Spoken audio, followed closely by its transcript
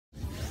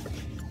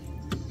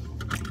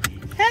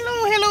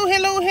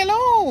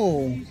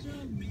Hello.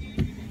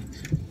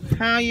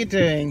 How you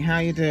doing?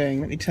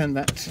 Let me turn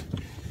that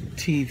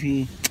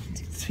TV.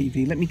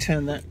 Let me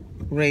turn that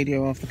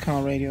radio off, the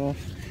car radio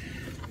off,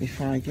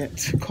 before I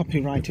get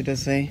copyrighted,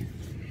 as they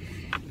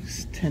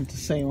tend to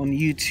say on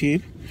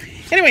YouTube.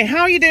 Anyway,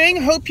 how are you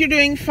doing? Hope you're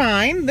doing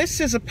fine. This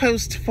is a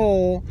post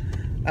for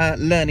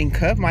Learning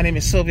Curve. My name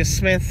is Sylvia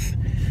Smith,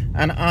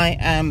 and I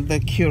am the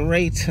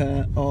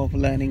curator of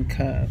Learning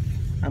Curve.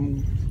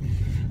 I'm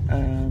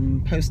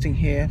posting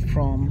here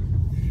from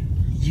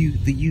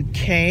the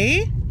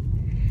UK,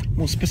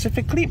 more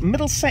specifically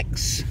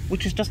Middlesex,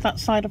 which is just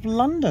outside of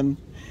London.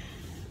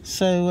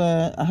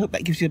 So I hope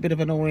that gives you a bit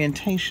of an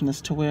orientation as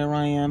to where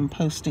I am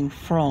posting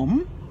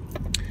from.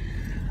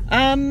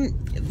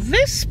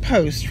 This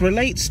post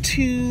relates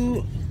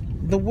to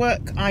the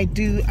work I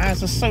do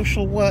as a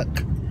social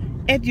work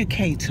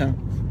educator.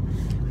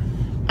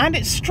 And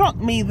it struck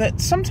me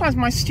that sometimes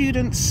my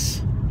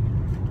students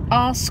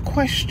ask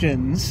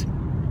questions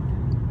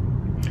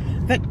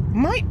that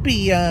might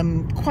be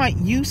quite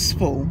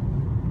useful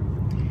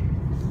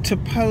to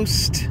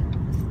post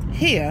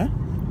here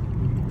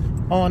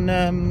on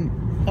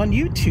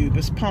YouTube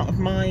as part of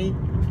my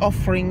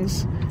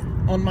offerings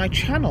on my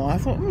channel. I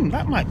thought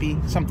that might be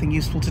something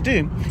useful to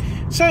do.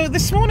 So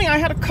this morning I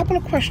had a couple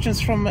of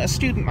questions from a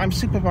student I'm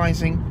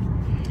supervising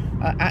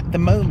at the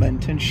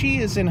moment, and she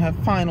is in her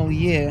final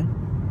year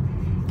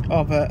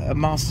of a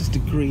master's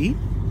degree,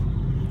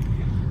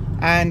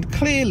 and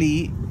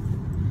clearly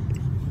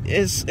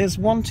is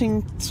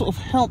wanting sort of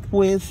help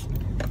with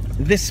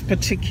this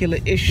particular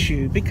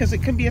issue, because it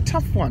can be a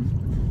tough one.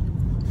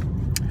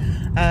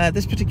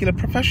 This particular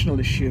professional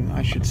issue,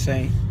 I should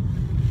say.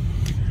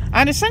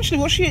 And essentially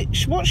what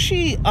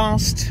she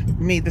asked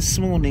me this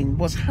morning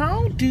was,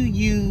 how do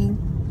you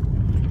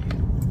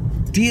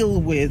deal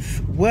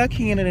with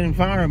working in an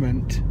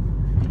environment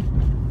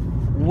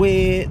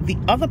where the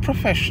other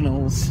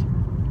professionals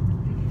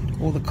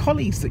or the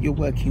colleagues that you're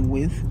working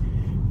with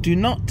do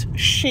not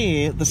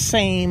share the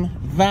same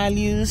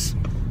values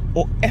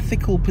or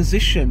ethical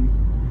position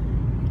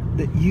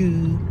that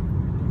you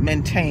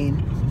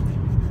maintain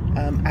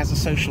as a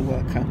social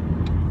worker?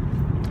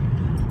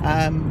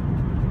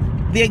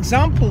 The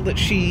example that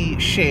she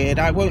shared,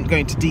 I won't go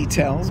into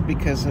details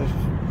because of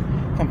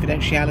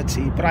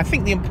confidentiality, but I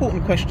think the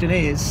important question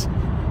is,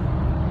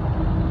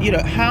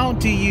 how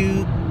do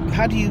you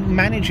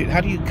manage it?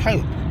 How do you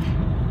cope?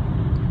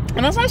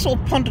 And as I sort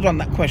of pondered on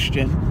that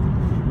question,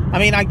 I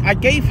mean, I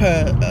gave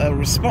her a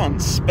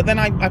response, but then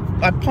I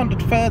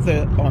pondered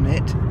further on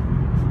it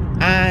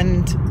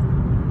and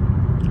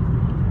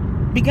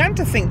began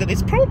to think that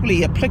it's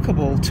probably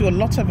applicable to a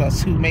lot of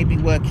us who may be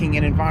working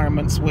in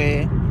environments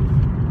where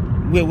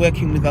we're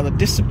working with other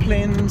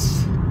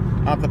disciplines,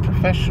 other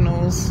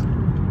professionals.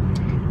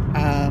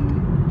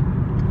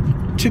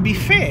 To be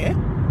fair,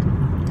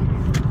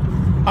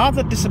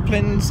 other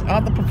disciplines,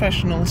 other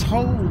professionals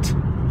hold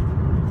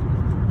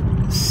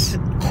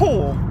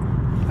core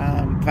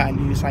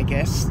values, I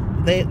guess.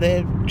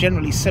 They're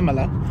generally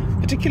similar,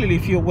 particularly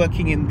if you're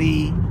working in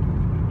the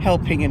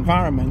helping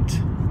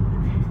environment.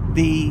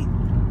 The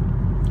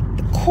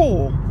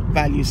core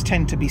values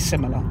tend to be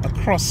similar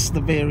across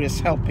the various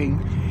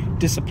helping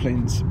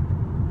disciplines.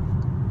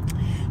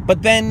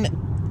 But then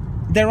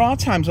there are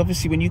times,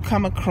 obviously, when you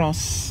come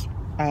across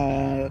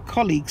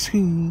colleagues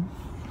who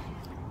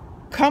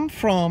come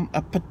from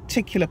a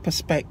particular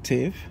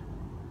perspective,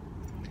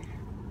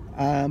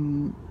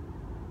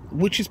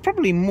 which is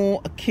probably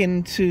more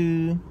akin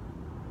to,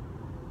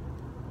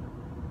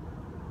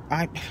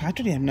 I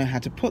don't even know how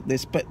to put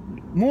this, but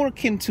more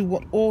akin to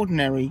what the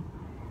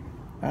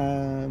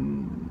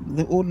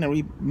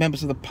ordinary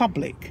members of the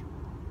public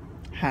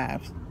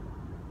have.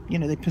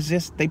 They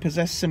possess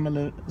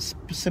similar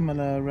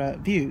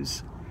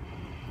views.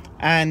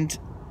 And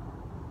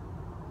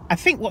I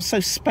think what's so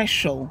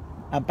special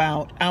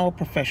about our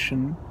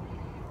profession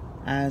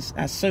as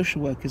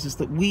social workers is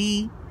that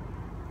we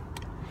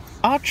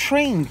are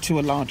trained to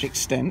a large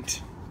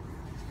extent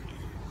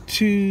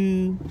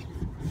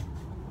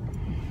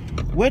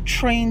we're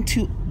trained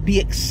to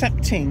be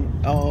accepting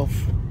of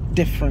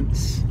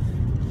difference,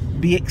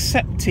 be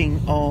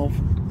accepting of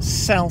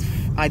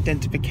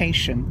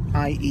self-identification,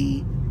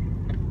 i.e.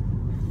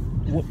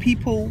 what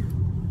people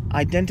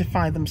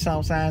identify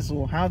themselves as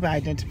or how they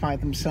identify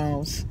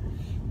themselves.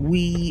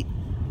 We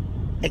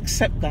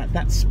accept that.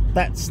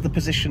 That's the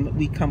position that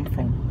we come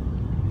from.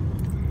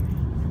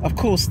 Of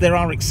course, there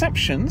are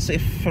exceptions.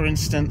 If, for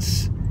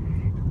instance,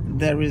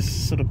 there is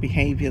sort of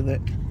behavior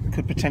that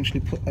could potentially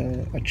put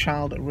a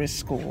child at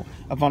risk or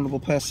a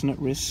vulnerable person at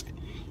risk,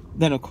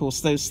 then of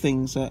course those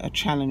things are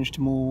challenged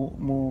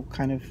more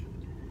kind of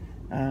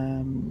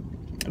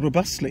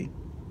robustly.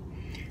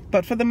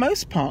 But for the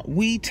most part,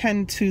 we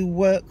tend to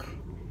work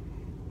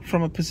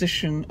from a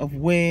position of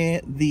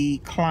where the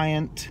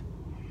client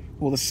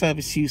or the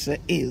service user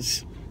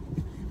is.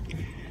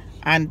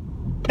 And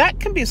that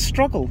can be a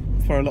struggle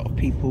for a lot of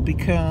people,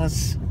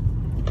 because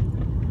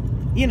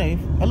a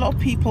lot of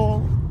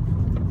people,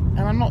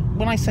 and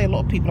when I say a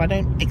lot of people, I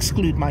don't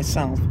exclude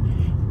myself,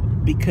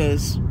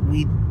 because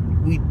we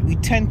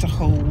tend to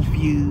hold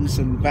views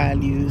and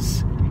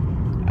values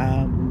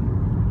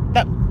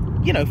that,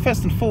 you know,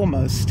 first and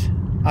foremost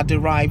are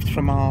derived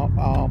from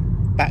our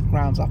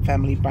backgrounds, our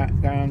family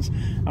backgrounds,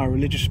 our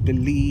religious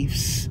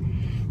beliefs,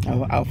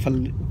 our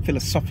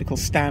philosophical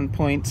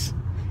standpoints.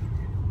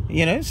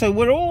 You know, so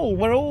we're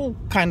all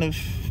kind of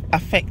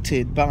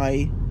affected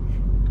by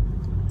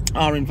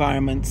our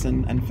environments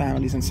and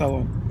families and so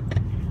on.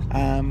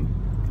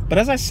 But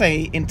as I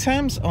say, in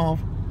terms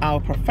of our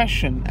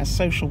profession as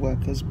social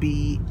workers,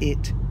 be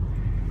it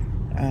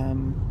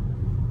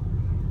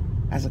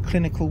as a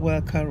clinical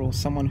worker or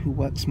someone who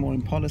works more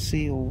in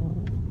policy or,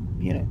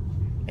 you know,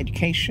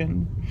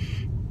 education,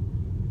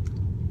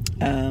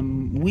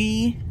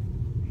 we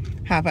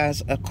have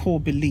as a core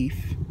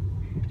belief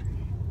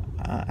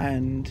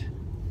and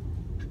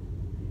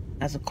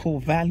as a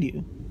core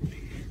value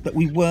that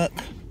we work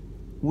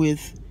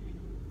with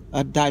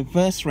a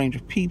diverse range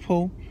of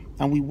people,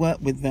 and we work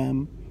with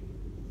them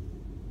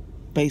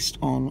based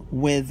on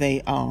where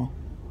they are.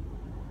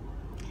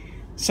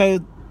 So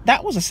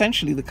that was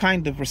essentially the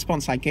kind of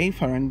response I gave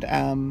her, and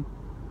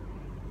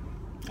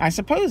I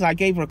suppose I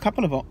gave her a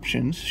couple of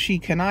options. She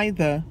can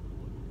either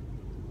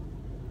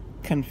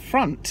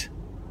confront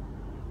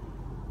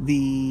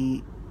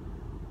the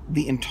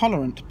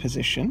intolerant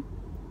position,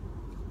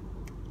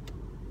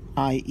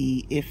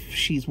 i.e. if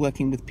she's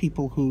working with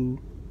people who,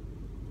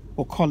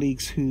 or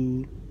colleagues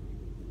who,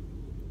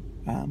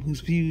 whose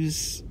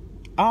views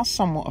are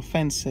somewhat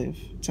offensive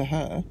to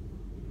her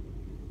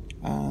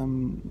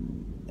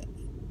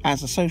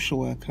as a social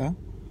worker,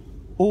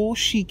 or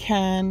she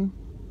can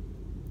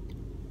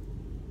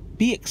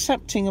be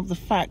accepting of the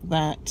fact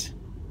that,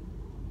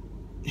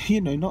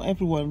 you know, not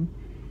everyone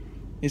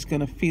is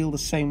going to feel the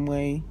same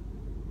way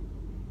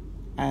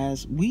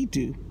as we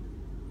do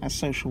as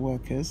social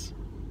workers,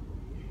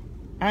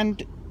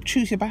 and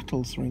choose your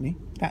battles, really.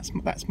 That's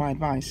my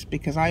advice,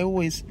 because I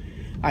always,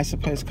 I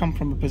suppose, come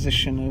from a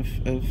position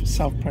of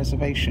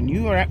self-preservation.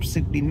 You are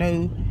absolutely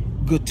no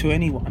good to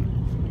anyone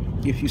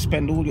if you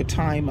spend all your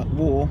time at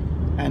war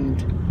and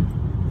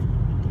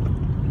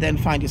then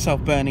find yourself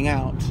burning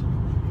out.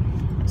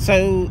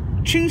 So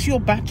choose your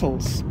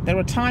battles. There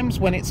are times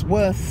when it's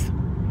worth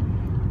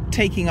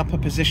taking up a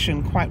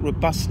position quite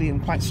robustly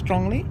and quite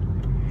strongly,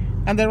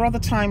 and there are other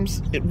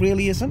times it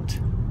really isn't,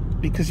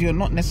 because you're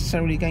not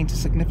necessarily going to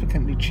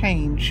significantly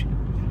change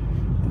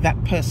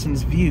that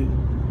person's view.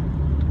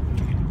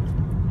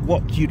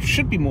 What you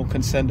should be more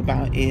concerned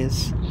about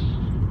is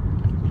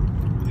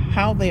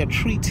how they are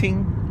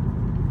treating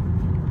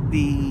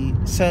the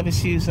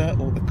service user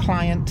or the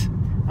client,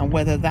 and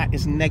whether that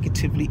is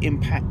negatively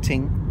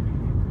impacting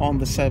on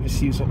the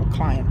service user or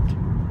client.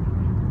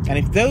 And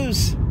if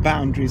those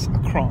boundaries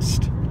are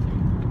crossed,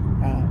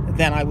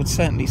 then I would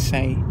certainly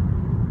say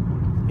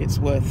it's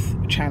worth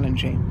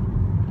challenging.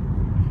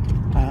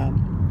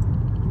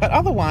 But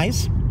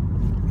otherwise,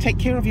 take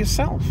care of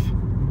yourself.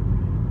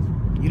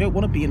 You don't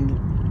want to be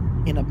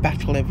in a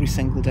battle every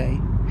single day.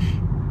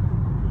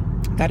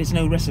 That is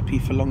no recipe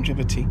for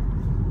longevity.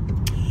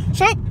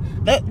 So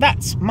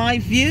that's my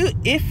view.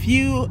 If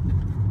you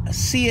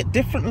see it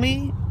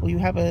differently, or you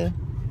have a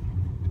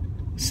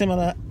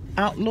similar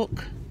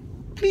outlook,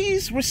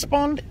 please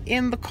respond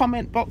in the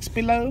comment box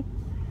below.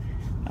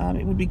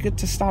 It would be good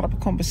to start up a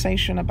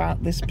conversation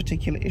about this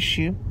particular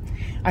issue.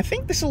 I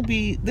think this will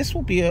be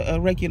a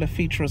regular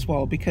feature as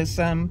well, because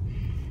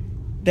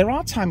there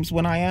are times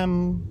when I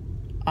am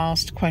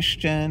asked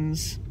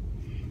questions,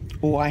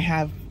 or I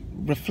have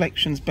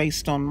reflections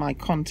based on my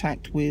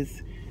contact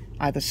with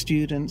either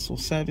students or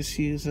service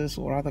users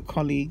or other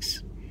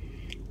colleagues,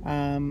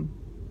 and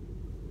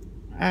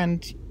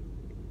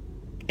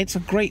it's a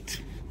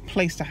great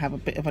place to have a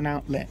bit of an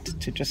outlet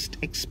to just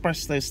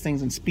express those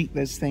things and speak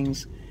those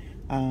things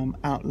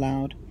out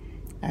loud,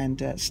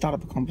 and start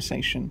up a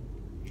conversation.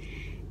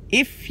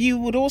 If you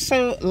would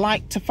also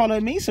like to follow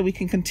me so we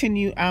can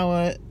continue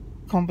our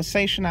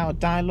conversation, our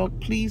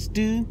dialogue, please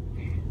do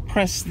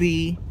press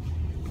the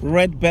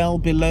red bell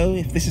below.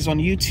 If this is on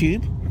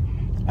YouTube,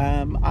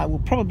 I will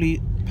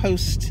probably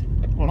post,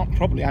 well, not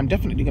probably, I'm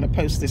definitely going to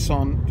post this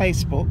on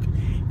Facebook,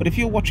 but if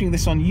you're watching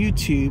this on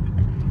YouTube,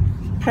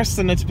 press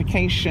the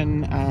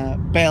notification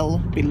bell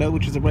below,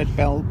 which is a red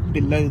bell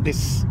below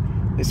this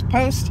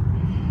post,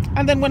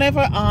 and then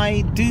whenever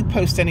I do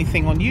post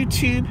anything on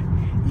YouTube,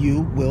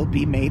 you will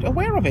be made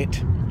aware of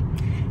it.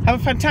 Have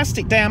a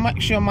fantastic day. I'm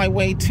actually on my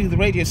way to the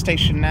radio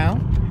station now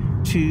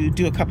to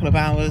do a couple of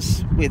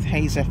hours with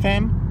Hayes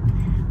FM,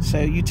 so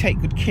you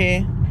take good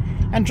care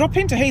and drop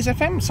into Hayes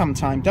FM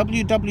sometime,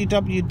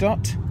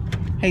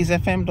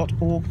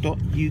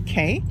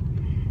 www.hayesfm.org.uk,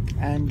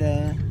 and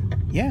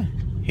yeah,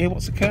 hear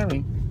what's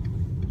occurring.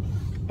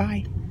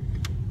 Bye.